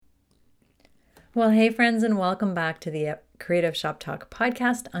Well, hey, friends, and welcome back to the Creative Shop Talk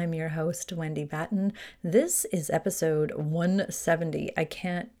podcast. I'm your host, Wendy Batten. This is episode 170. I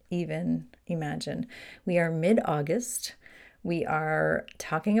can't even imagine. We are mid-August. We are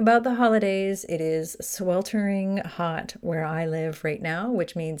talking about the holidays. It is sweltering hot where I live right now,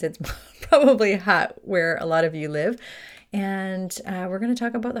 which means it's probably hot where a lot of you live. And we're going to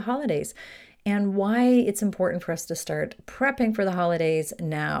talk about the holidays and why it's important for us to start prepping for the holidays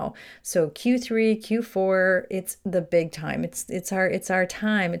now. So Q3, Q4, it's the big time. It's our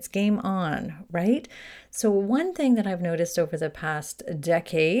time. It's game on, right? So one thing that I've noticed over the past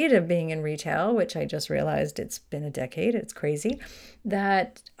decade of being in retail, which I just realized it's been a decade, it's crazy,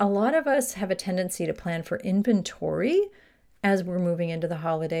 that a lot of us have a tendency to plan for inventory as we're moving into the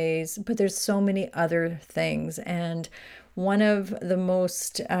holidays, but there's so many other things. And one of the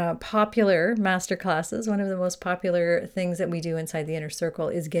most popular master classes, one of the most popular things that we do inside the Inner Circle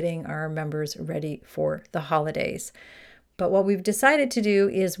is getting our members ready for the holidays. But what we've decided to do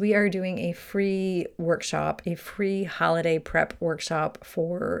is we are doing a free workshop, a free holiday prep workshop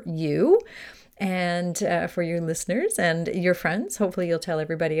for you and for your listeners and your friends. Hopefully you'll tell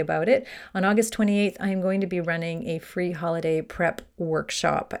everybody about it. On August 28th, I'm going to be running a free holiday prep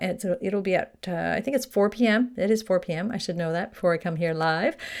workshop. And it'll be at, I think it's 4 p.m. It is 4 p.m. I should know that before I come here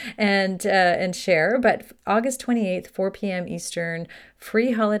live and share. But August 28th, 4 p.m. Eastern,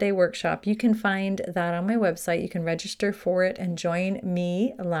 free holiday workshop. You can find that on my website. You can register for it and join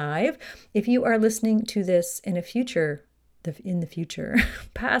me live. If you are listening to this in the future,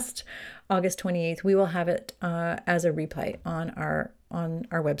 past August 28th, we will have it as a replay on our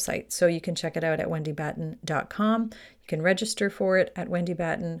website. So you can check it out at wendybatten.com. You can register for it at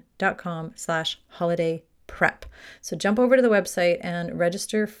wendybatten.com/holiday prep. So jump over to the website and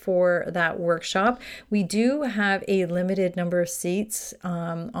register for that workshop. We do have a limited number of seats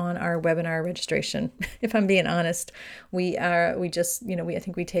on our webinar registration. If I'm being honest, I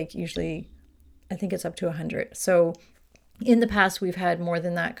think we take usually, I think it's up to 100. So in the past, we've had more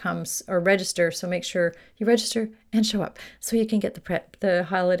than that comes or register. So make sure you register and show up so you can get the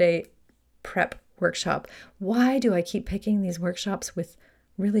holiday prep workshop. Why do I keep picking these workshops with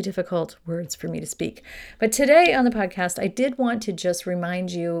really difficult words for me to speak? But today on the podcast, I did want to just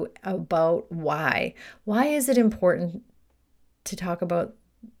remind you about why. Why is it important to talk about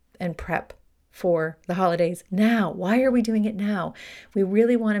and prep for the holidays now? Why are we doing it now? We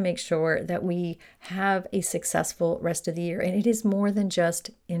really want to make sure that we have a successful rest of the year, and it is more than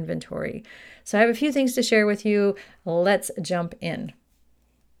just inventory. So I have a few things to share with you. Let's jump in.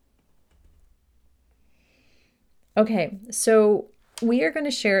 Okay, so we are going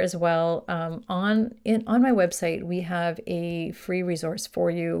to share as well on my website. We have a free resource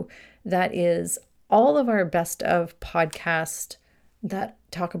for you that is all of our best of podcast that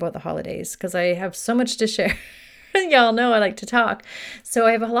talk about the holidays, because I have so much to share. Y'all know I like to talk. So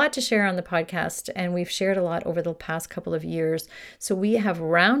I have a lot to share on the podcast, and we've shared a lot over the past couple of years. So we have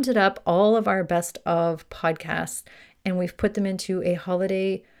rounded up all of our best of podcasts, and we've put them into a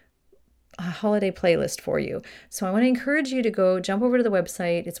holiday playlist for you. So I want to encourage you to go jump over to the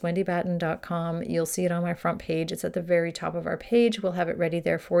website. It's wendybatten.com. You'll see it on my front page. It's at the very top of our page. We'll have it ready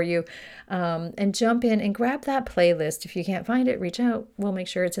there for you. And jump in and grab that playlist. If you can't find it, reach out. We'll make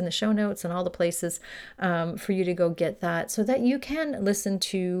sure it's in the show notes and all the places for you to go get that so that you can listen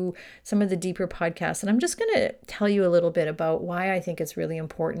to some of the deeper podcasts. And I'm just going to tell you a little bit about why I think it's really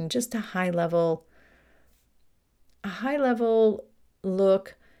important, just a high level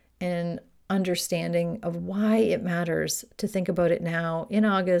look and understanding of why it matters to think about it now in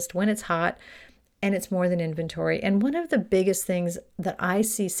August when it's hot and it's more than inventory. And one of the biggest things that I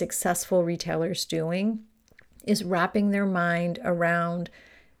see successful retailers doing is wrapping their mind around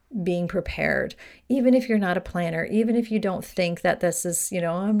being prepared. Even if you're not a planner, even if you don't think that this is,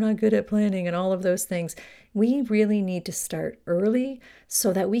 I'm not good at planning and all of those things, we really need to start early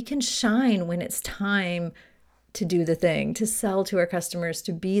so that we can shine when it's time to do the thing, to sell to our customers,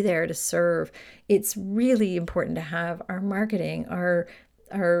 to be there to serve. It's really important to have our marketing, our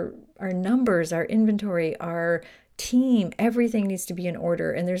numbers, our inventory, our team, everything needs to be in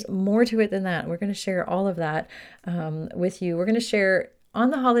order. And there's more to it than that. We're going to share all of that with you. We're going to share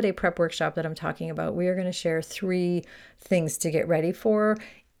on the holiday prep workshop that I'm talking about. We are going to share 3 things to get ready for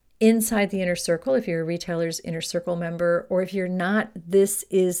inside the Inner Circle. If you're a retailer's Inner Circle member, or if you're not, this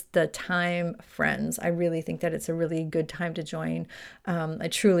is the time, friends. I really think that it's a really good time to join. I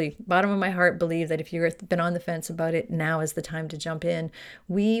truly, bottom of my heart, believe that if you've been on the fence about it, now is the time to jump in.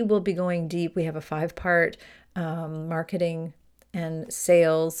 We will be going deep. We have a 5-part marketing and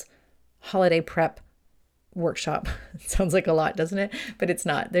sales holiday prep workshop. It sounds like a lot, doesn't it? But it's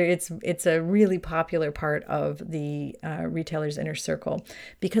not. It's a really popular part of the retailer's inner circle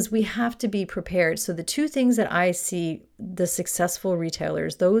because we have to be prepared. So the two things that I see the successful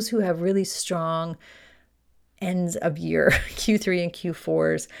retailers, those who have really strong ends of year, Q3 and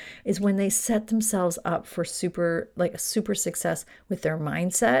Q4s, is when they set themselves up for super success with their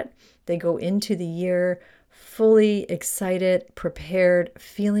mindset. They go into the year fully excited, prepared,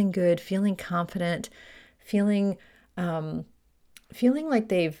 feeling good, feeling confident, feeling like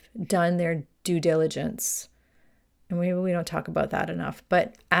they've done their due diligence. And maybe we don't talk about that enough.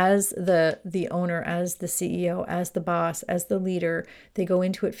 But as the owner, as the CEO, as the boss, as the leader, they go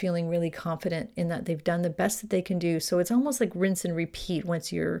into it feeling really confident in that they've done the best that they can do. So it's almost like rinse and repeat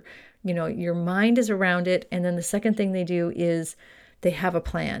once your mind is around it. And then the second thing they do is they have a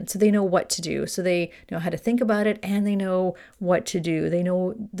plan. So they know what to do. So they know how to think about it and they know what to do. They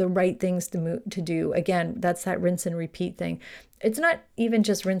know the right things to do. Again, that's that rinse and repeat thing. It's not even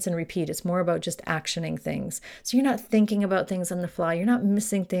just rinse and repeat. It's more about just actioning things. So you're not thinking about things on the fly. You're not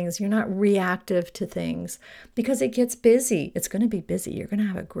missing things. You're not reactive to things because it gets busy. It's going to be busy. You're going to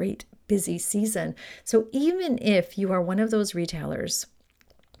have a great busy season. So even if you are one of those retailers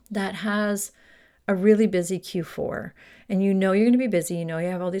that has a really busy Q4 and you're going to be busy, you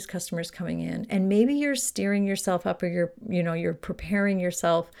have all these customers coming in and maybe you're steering yourself up or you're preparing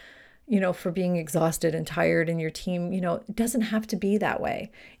yourself for being exhausted and tired and your team, it doesn't have to be that way.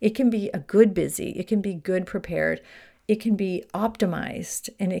 It can be a good busy, it can be good prepared, it can be optimized,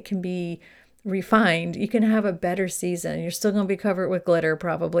 and it can be refined. You can have a better season. You're still going to be covered with glitter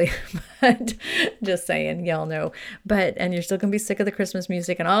probably, but just saying, y'all know. And you're still going to be sick of the Christmas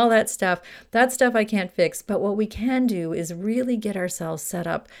music and all that stuff. That stuff I can't fix. But what we can do is really get ourselves set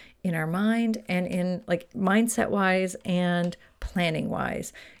up in our mind and in like mindset wise and planning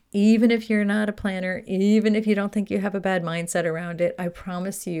wise. Even if you're not a planner, even if you don't think you have a bad mindset around it, I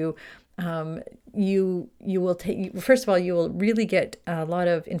promise you, you will first of all, you will really get a lot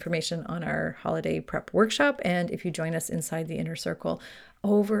of information on our holiday prep workshop. And if you join us inside the inner circle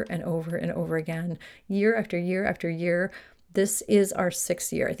over and over and over again, year after year after year, this is our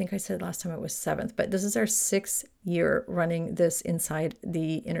 6th year. I think I said last time it was 7th, but this is our 6th year running this inside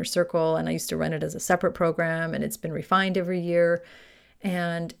the inner circle. And I used to run it as a separate program and it's been refined every year.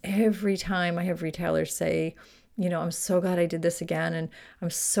 And every time I have retailers say, I'm so glad I did this again. And I'm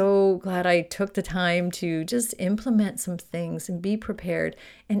so glad I took the time to just implement some things and be prepared.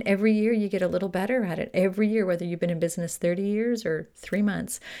 And every year you get a little better at it. Every year, whether you've been in business 30 years or 3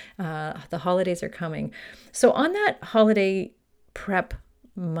 months, the holidays are coming. So on that holiday prep,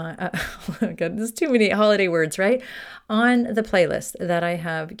 oh my God, there's too many holiday words, right? On the playlist that I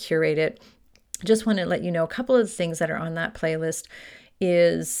have curated, just want to let you know a couple of things that are on that playlist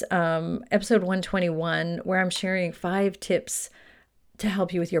is episode 121, where I'm sharing 5 tips to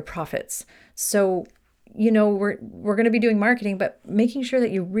help you with your profits. So, we're going to be doing marketing, but making sure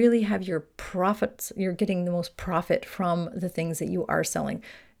that you really have your profits, you're getting the most profit from the things that you are selling,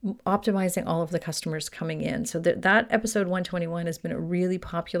 optimizing all of the customers coming in. So that episode 121 has been a really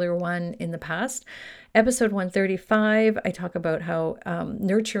popular one in the past. Episode 135, I talk about how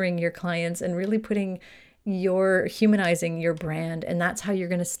nurturing your clients and really humanizing your brand. And that's how you're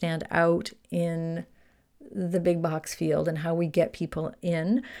going to stand out in the big box field and how we get people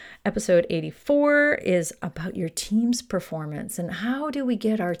in. Episode 84 is about your team's performance and how do we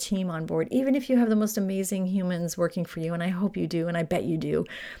get our team on board, even if you have the most amazing humans working for you. And I hope you do. And I bet you do.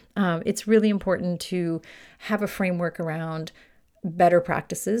 It's really important to have a framework around better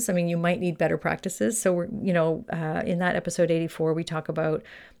practices. I mean, you might need better practices. So in that episode 84, we talk about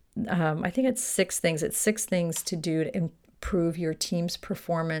I think it's 6 things. It's 6 things to do to improve your team's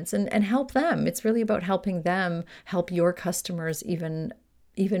performance and help them. It's really about helping them help your customers even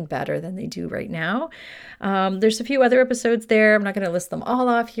better than they do right now. There's a few other episodes there. I'm not going to list them all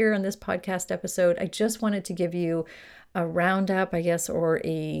off here on this podcast episode. I just wanted to give you a roundup, I guess, or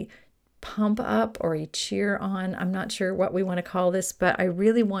a pump up or a cheer on. I'm not sure what we want to call this, but I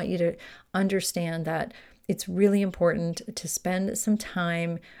really want you to understand that it's really important to spend some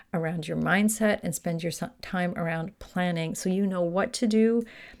time around your mindset and spend your time around planning so you know what to do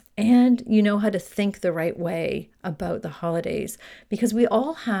and you know how to think the right way about the holidays, because we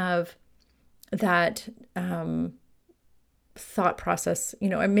all have that thought process,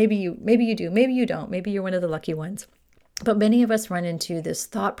 and maybe you do, maybe you don't, maybe you're one of the lucky ones. But many of us run into this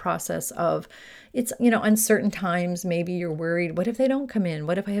thought process of it's, uncertain times. Maybe you're worried. What if they don't come in?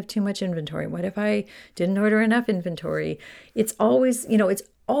 What if I have too much inventory? What if I didn't order enough inventory? It's always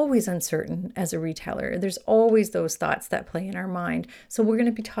always uncertain as a retailer. There's always those thoughts that play in our mind. So we're going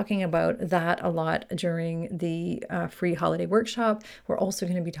to be talking about that a lot during the free holiday workshop. We're also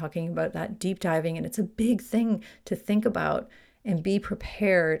going to be talking about that deep diving, and it's a big thing to think about and be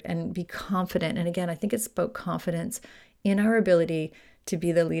prepared and be confident. And again, I think it's about confidence in our ability to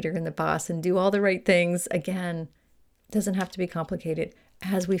be the leader and the boss and do all the right things. Again, doesn't have to be complicated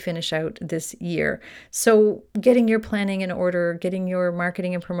as we finish out this year. So getting your planning in order, getting your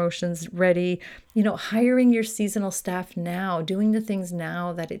marketing and promotions ready, hiring your seasonal staff now, doing the things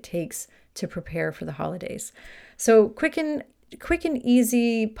now that it takes to prepare for the holidays. So quick and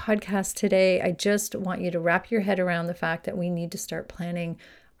easy podcast today. I just want you to wrap your head around the fact that we need to start planning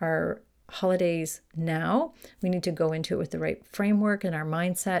our holidays now. We need to go into it with the right framework and our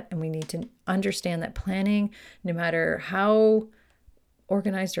mindset, and we need to understand that planning, no matter how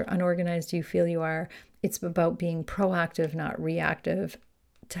organized or unorganized you feel you are, it's about being proactive, not reactive,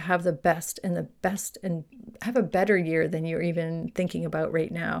 to have the best and have a better year than you're even thinking about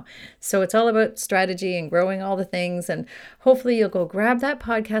right now. So it's all about strategy and growing all the things. And hopefully you'll go grab that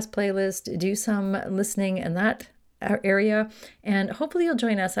podcast playlist, do some listening in that area, and hopefully you'll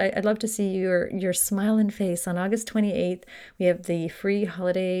join us. I'd love to see your smiling face on August 28th. We have the free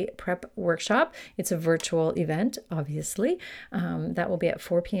holiday prep workshop. It's a virtual event, obviously. That will be at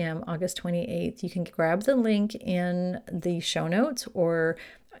 4 p.m. August 28th. You can grab the link in the show notes, or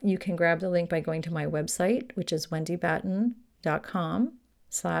you can grab the link by going to my website, which is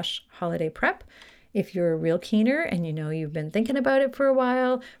wendybatten.com/holidayprep. If you're a real keener and you've been thinking about it for a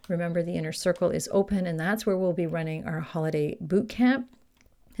while, remember the Inner Circle is open, and that's where we'll be running our holiday boot camp.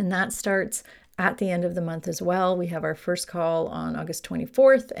 And that starts at the end of the month as well. We have our first call on August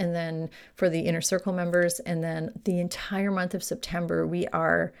 24th, and then for the Inner Circle members, and then the entire month of September, we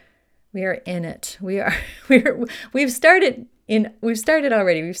are in it. We've started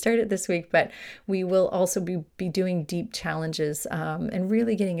already. We've started this week, but we will also be doing deep challenges and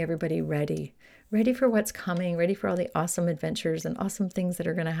really getting everybody ready for what's coming, ready for all the awesome adventures and awesome things that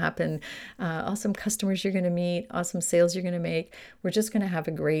are going to happen, awesome customers you're going to meet, awesome sales you're going to make. We're just going to have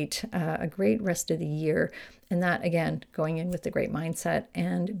a great rest of the year. And that, again, going in with the great mindset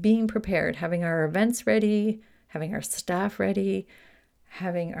and being prepared, having our events ready, having our staff ready,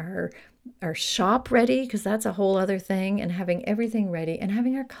 having our shop ready, because that's a whole other thing, and having everything ready, and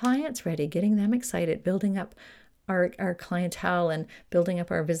having our clients ready, getting them excited, building up our clientele and building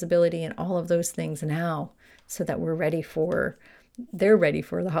up our visibility and all of those things now, so that they're ready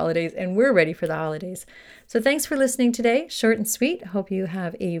for the holidays and we're ready for the holidays. So thanks for listening today. Short and sweet. Hope you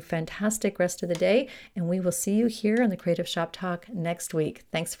have a fantastic rest of the day, and we will see you here on the Creative Shop Talk next week.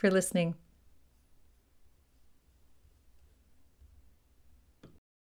 Thanks for listening.